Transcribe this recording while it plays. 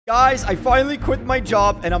Guys, I finally quit my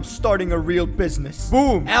job and I'm starting a real business.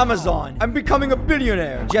 Boom. Amazon. I'm becoming a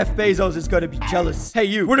billionaire. Jeff Bezos is gonna be jealous. Hey,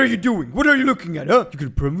 you. What are you doing? What are you looking at, huh? You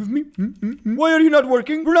gonna prom with me? Why are you not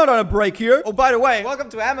working? We're not on a break here. Oh, by the way, welcome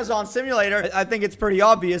to Amazon Simulator. I think it's pretty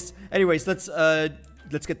obvious. Anyways, let's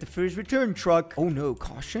get the first return truck. Oh no,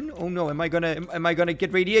 caution. Oh no, am I gonna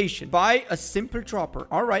get radiation? Buy a simple dropper.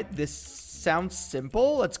 All right, this sounds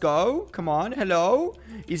simple. Let's go. Come on. Hello.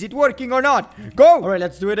 Is it working or not? Go. All right,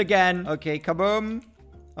 let's do it again. Okay, kaboom.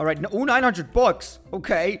 All right. Oh, 900 bucks.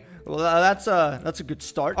 Okay. Well, that's a good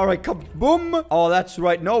start. All right, kaboom. Oh, that's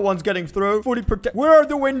right. No one's getting through. Fully protect. Where are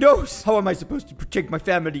the windows? How am I supposed to protect my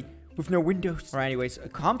family with no windows? All right, anyways, a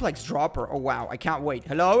complex dropper. Oh, wow. I can't wait.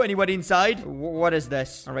 Hello? Anybody inside? What is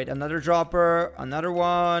this? All right, another dropper. Another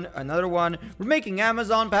one. Another one. We're making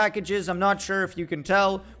Amazon packages. I'm not sure if you can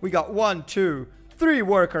tell. We got 1, 2, 3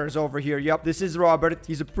 workers over here. Yep, this is Robert.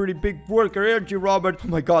 He's a pretty big worker, aren't you, Robert? Oh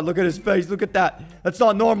my god, look at his face. Look at that. That's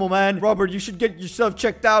not normal, man. Robert, you should get yourself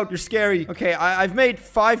checked out. You're scary. Okay, I've made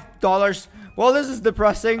 $5. Well, this is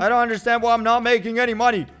depressing. I don't understand why I'm not making any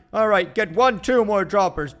money. All right, get 1, 2 more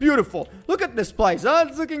droppers. Beautiful. Look at this place, huh?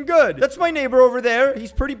 It's looking good. That's my neighbor over there.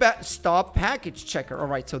 He's pretty bad. Stop package checker. All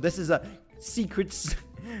right, so this is a secret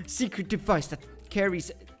device that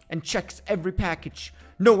carries and checks every package.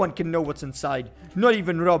 No one can know what's inside. Not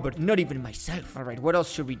even Robert. Not even myself. All right, what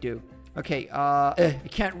else should we do? Okay, I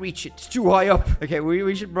can't reach it. It's too high up. Okay,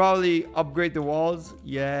 we should probably upgrade the walls.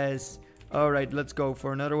 Yes. All right, let's go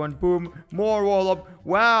for another one. Boom. More wall up.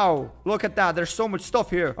 Wow. Look at that. There's so much stuff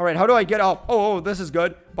here. All right, how do I get up? Oh, this is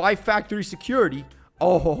good. Buy factory security.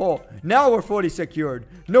 Oh, ho, ho. Now we're fully secured.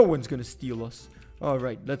 No one's gonna steal us. All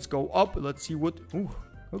right, let's go up. Let's see what... Ooh,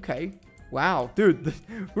 okay. Wow, dude,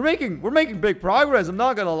 we're making big progress. I'm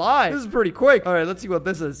not gonna lie. This is pretty quick. All right, let's see what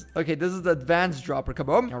this is. Okay, this is the advanced dropper. Come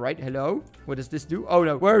on. All right, hello. What does this do? Oh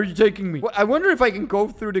no, where are you taking me? I wonder if I can go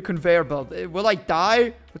through the conveyor belt. Will I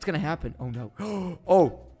die? What's gonna happen? Oh no.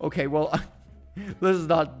 Oh, okay. Well, this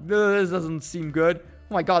doesn't seem good.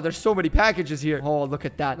 Oh my god, there's so many packages here. Oh, look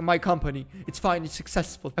at that. My company, it's finally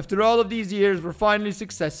successful. After all of these years, we're finally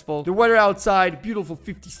successful. The weather outside, beautiful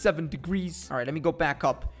 57 degrees. All right, let me go back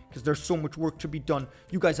up, because there's so much work to be done.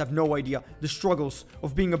 You guys have no idea the struggles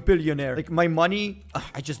of being a billionaire. Like, my money,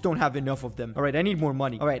 I just don't have enough of them. All right, I need more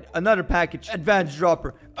money. All right, another package. Advanced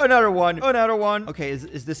dropper. Another one. Another one. Okay,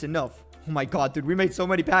 is this enough? Oh my god, dude, we made so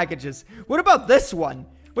many packages. What about this one?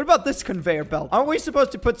 What about this conveyor belt? Aren't we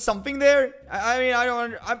supposed to put something there? I mean,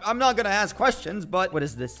 I'm not gonna ask questions, but what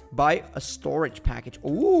is this? Buy a storage package.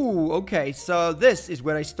 Ooh, okay, so this is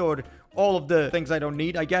where I stored all of the things I don't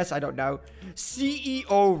need, I guess. I don't know.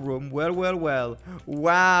 CEO room. Well, well, well.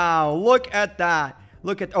 Wow, look at that.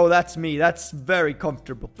 Look at... Oh, that's me. That's very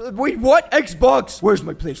comfortable. Wait, what? Xbox? Where's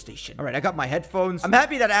my PlayStation? All right, I got my headphones. I'm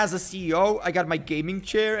happy that as a CEO, I got my gaming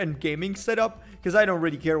chair and gaming setup, because I don't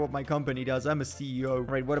really care what my company does. I'm a CEO. All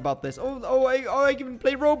right, what about this? I can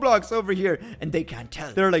play Roblox over here. And they can't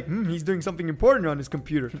tell. They're like, he's doing something important on his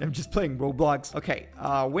computer. I'm just playing Roblox. Okay,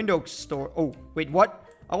 window store. Oh, wait, what?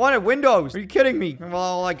 I wanted windows. Are you kidding me? Well,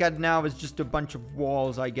 all I got now is just a bunch of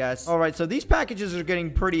walls, I guess. All right, so these packages are getting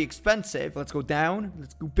pretty expensive. Let's go down.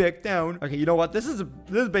 Let's go back down. Okay, you know what? This is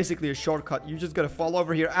basically a shortcut. You just gotta fall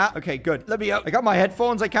over here. Ah, okay, good. Let me out. I got my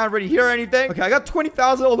headphones. I can't really hear anything. Okay, I got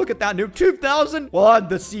 20,000. Oh, look at that, noob. 2,000. Well, I'm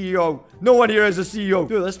the CEO. No one here is a CEO.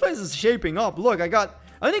 Dude, this place is shaping up. Look, I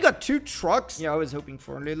only got 2 trucks. Yeah, I was hoping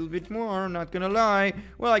for a little bit more, not gonna lie.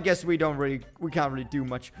 Well, I guess we can't really do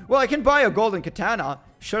much. Well, I can buy a golden katana.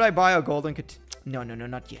 Should I buy a golden katana? No,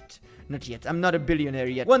 not yet. Not yet. I'm not a billionaire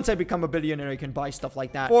yet. Once I become a billionaire, I can buy stuff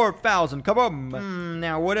like that. 4,000, come on.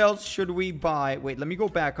 Now, what else should we buy? Wait, let me go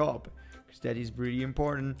back up, because that is really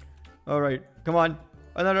important. All right, come on.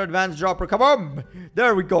 Another advanced dropper, come on.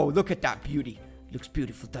 There we go. Look at that beauty. Looks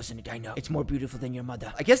beautiful, doesn't it? I know. It's more beautiful than your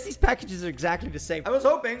mother. I guess these packages are exactly the same. I was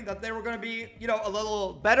hoping that they were going to be, you know, a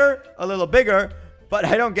little better, a little bigger, but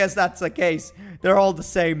I don't guess that's the case. They're all the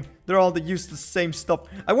same. They're all used to the same stuff.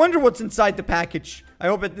 I wonder what's inside the package. I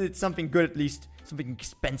hope it's something good at least. Something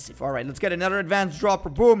expensive. All right, let's get another advanced dropper.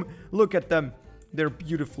 Boom. Look at them. They're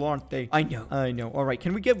beautiful, aren't they? I know. I know. All right,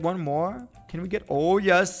 can we get one more? Can we get... Oh,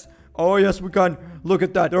 yes. Oh, yes, we can. Look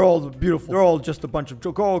at that. They're all beautiful. They're all just a bunch of...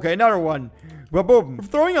 Oh, okay, another one. Well, boom. We're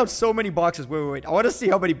throwing out so many boxes. Wait. I want to see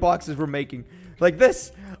how many boxes we're making. Like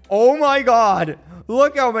this. Oh, my God.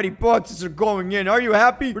 Look how many boxes are going in. Are you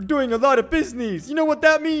happy? We're doing a lot of business. You know what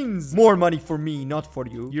that means? More money for me, not for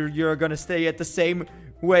you. You're gonna stay at the same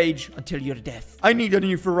wage until your death. I need a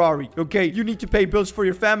new Ferrari, okay? You need to pay bills for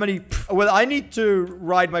your family. Well, I need to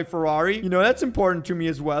ride my Ferrari. You know, that's important to me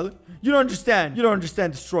as well. You don't understand. You don't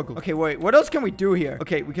understand the struggle. Okay, wait. What else can we do here?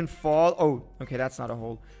 Okay, we can fall. Oh, okay. That's not a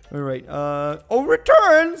hole. All right. Oh,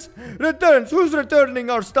 returns. Returns. Who's returning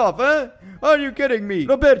our stuff, huh? Are you kidding me?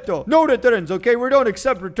 Roberto. No returns, okay? We don't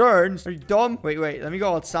accept returns. Are you dumb? Wait. Let me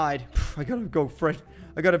go outside. I gotta go fresh.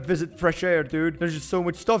 I gotta visit fresh air, dude. There's just so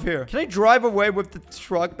much stuff here. Can I drive away with the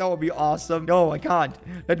truck? That would be awesome. No, I can't.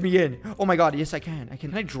 Let me in. Oh my god. Yes, I can.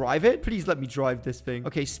 Can I drive it? Please let me drive this thing.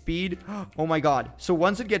 Okay, speed. Oh my god. So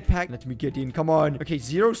once it gets packed, let me get in. Come on. Okay,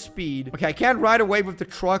 0 speed. Okay, I can't ride away with the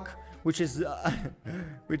truck, which is a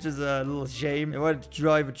little shame. I wanted to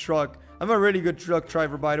drive a truck. I'm a really good truck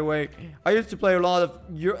driver, by the way. I used to play a lot of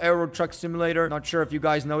Euro Truck Simulator. Not sure if you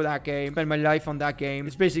guys know that game. Spent my life on that game.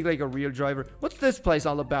 It's basically like a real driver. What's this place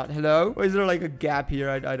all about? Hello? Or is there like a gap here?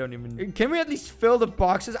 I don't even... Can we at least fill the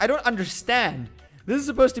boxes? I don't understand. This is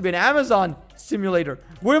supposed to be an Amazon simulator.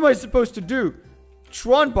 What am I supposed to do?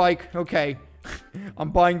 Tron bike. Okay.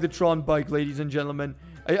 I'm buying the Tron bike, ladies and gentlemen.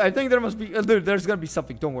 I think there must be... there's gonna be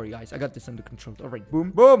something. Don't worry, guys. I got this under control. All right.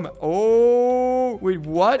 Boom. Boom. Oh. Wait,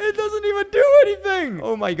 what? It doesn't even do anything.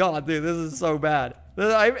 Oh my god, dude. This is so bad.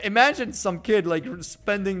 I imagine some kid, like,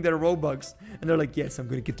 spending their Robux. And they're like, yes, I'm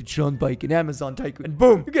gonna get the Tron bike in Amazon Tycoon. And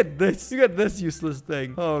boom. You get this. You get this useless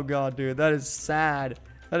thing. Oh god, dude. That is sad.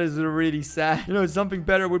 That is really sad. You know, something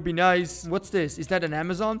better would be nice. What's this? Is that an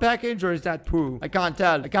Amazon package or is that poo? I can't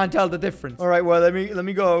tell. I can't tell the difference. All right, well, let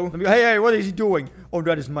me go. Hey, what is he doing? Oh,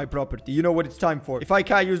 that is my property. You know what it's time for. If I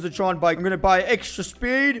can't use the Tron bike, I'm gonna buy extra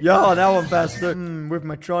speed. Yeah, now I'm faster. With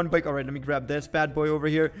my Tron bike. All right, let me grab this bad boy over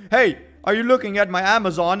here. Hey, are you looking at my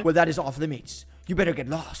Amazon? Well, that is off limits. You better get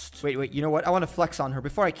lost. Wait, you know what? I want to flex on her.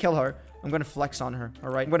 Before I kill her, I'm gonna flex on her. All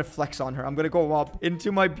right, I'm gonna flex on her. I'm gonna go up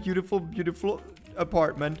into my beautiful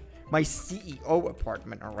apartment. My CEO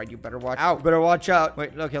apartment. All right, you better watch out. Better watch out.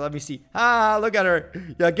 Wait, okay, let me see. Ah, look at her.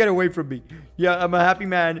 Yeah, get away from me. Yeah, I'm a happy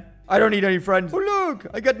man. I don't need any friends. Oh, look.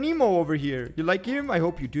 I got Nemo over here. You like him? I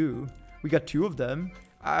hope you do. We got 2 of them.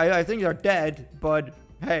 I think they're dead, but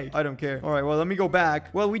hey, I don't care. All right, well, let me go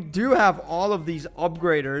back. Well, we do have all of these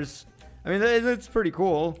upgraders. I mean, it's pretty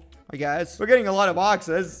cool, I guess. We're getting a lot of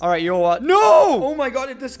boxes. All right, you know what? No! Oh my god,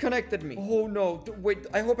 it disconnected me. Oh no. Wait,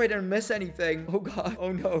 I hope I didn't miss anything. Oh god.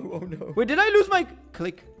 Oh no. Oh no. Wait, did I lose my...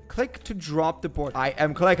 Click to drop the board. I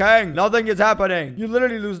am clicking. Nothing is happening. You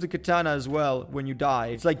literally lose the katana as well when you die.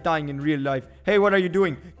 It's like dying in real life. Hey, what are you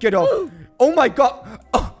doing? Get off. Oh my god.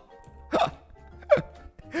 Oh.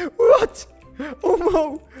 What? Oh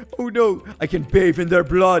no. Oh no. I can bathe in their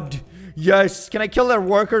blood. Yes. Can I kill their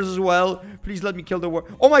workers as well? Please let me kill the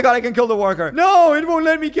worker. Oh my god, I can kill the worker. No, it won't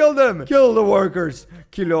let me kill them. Kill the workers.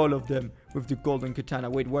 Kill all of them with the golden katana.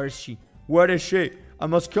 Wait, where is she? Where is she? I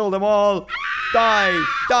must kill them all. Die.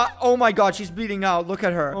 Die. Oh my god, she's bleeding out. Look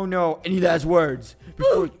at her. Oh no. Any last words?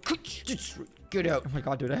 Before... Get out. Oh my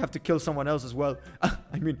god, dude, I have to kill someone else as well.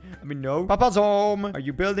 I mean, no. Papa's home. Are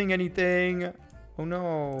you building anything? Oh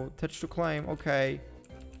no. Touch to claim. Okay.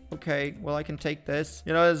 Okay, well, I can take this.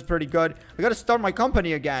 You know, this is pretty good. I gotta start my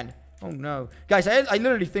company again. Oh no. Guys, I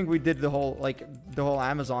literally think we did the whole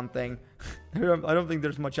Amazon thing. I don't think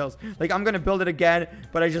there's much else. Like, I'm gonna build it again,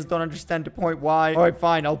 but I just don't understand the point why. All right,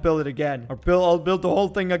 fine, I'll build it again. I'll build the whole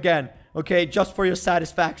thing again. Okay, just for your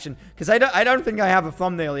satisfaction. Because I don't think I have a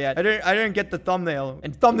thumbnail yet. I didn't get the thumbnail.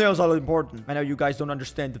 And thumbnails are important. I know you guys don't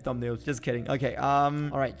understand the thumbnails. Just kidding. Okay, all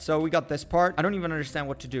right. So we got this part. I don't even understand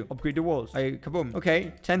what to do. Upgrade the walls. Kaboom.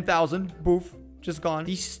 Okay, 10,000. Boof. Just gone.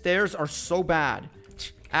 These stairs are so bad.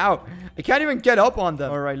 Ow. I can't even get up on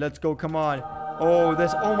them. All right, let's go. Come on. Oh,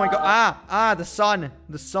 oh my god. The sun.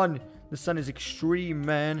 The sun is extreme,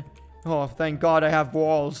 man. Oh, thank God I have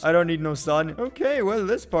walls. I don't need no sun. Okay, well,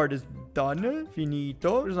 this part is done.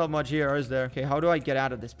 Finito. There's not much here, is there? Okay, how do I get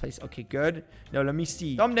out of this place? Okay, good. Now, let me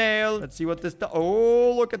see. Thumbnail. Let's see what this does.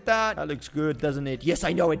 Oh, look at that. That looks good, doesn't it? Yes,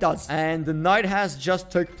 I know it does. And the night has just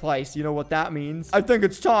took place. You know what that means? I think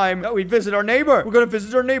it's time that we visit our neighbor. We're gonna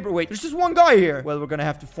visit our neighbor. Wait, there's just one guy here. Well, we're gonna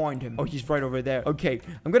have to find him. Oh, he's right over there. Okay,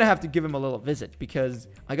 I'm gonna have to give him a little visit because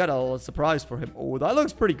I got a little surprise for him. Oh, that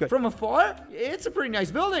looks pretty good. From afar, it's a pretty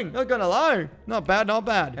nice building. Not gonna lie. Not bad, not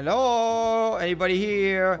bad. Hello? Anybody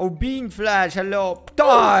here? Oh, Bean Flash, hello.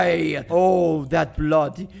 Die! Oh, that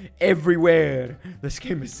blood everywhere. This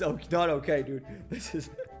game is so not okay, dude. This is...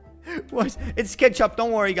 What? It's ketchup.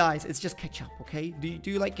 Don't worry, guys. It's just ketchup, okay?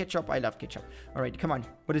 Do you like ketchup? I love ketchup. All right, come on.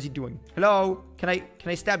 What is he doing? Hello? Can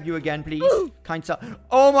I stab you again, please? Kind sir.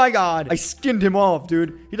 Oh my god. I skinned him off,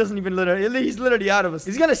 dude. He doesn't even he's literally out of us.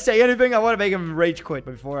 He's gonna say anything. I want to make him rage quit.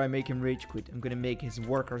 But before I make him rage quit, I'm gonna make his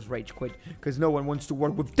workers rage quit. Because no one wants to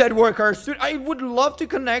work with dead workers. Dude, I would love to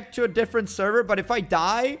connect to a different server, but if I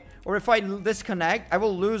die or if I disconnect, I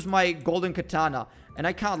will lose my golden katana. And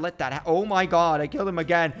I can't let that oh my god, I killed him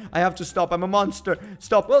again. I have to stop. I'm a monster.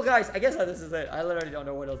 Stop. Well, guys, I guess this is it. I literally don't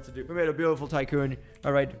know what else to do. We made a beautiful tycoon.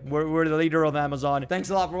 All right, we're the leader of Amazon. Thanks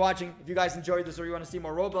a lot for watching. If you guys enjoyed this or you want to see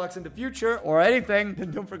more Roblox in the future or anything, then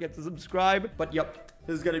don't forget to subscribe. But yep,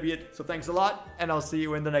 this is gonna be it. So thanks a lot, and I'll see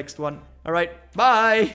you in the next one. All right, bye.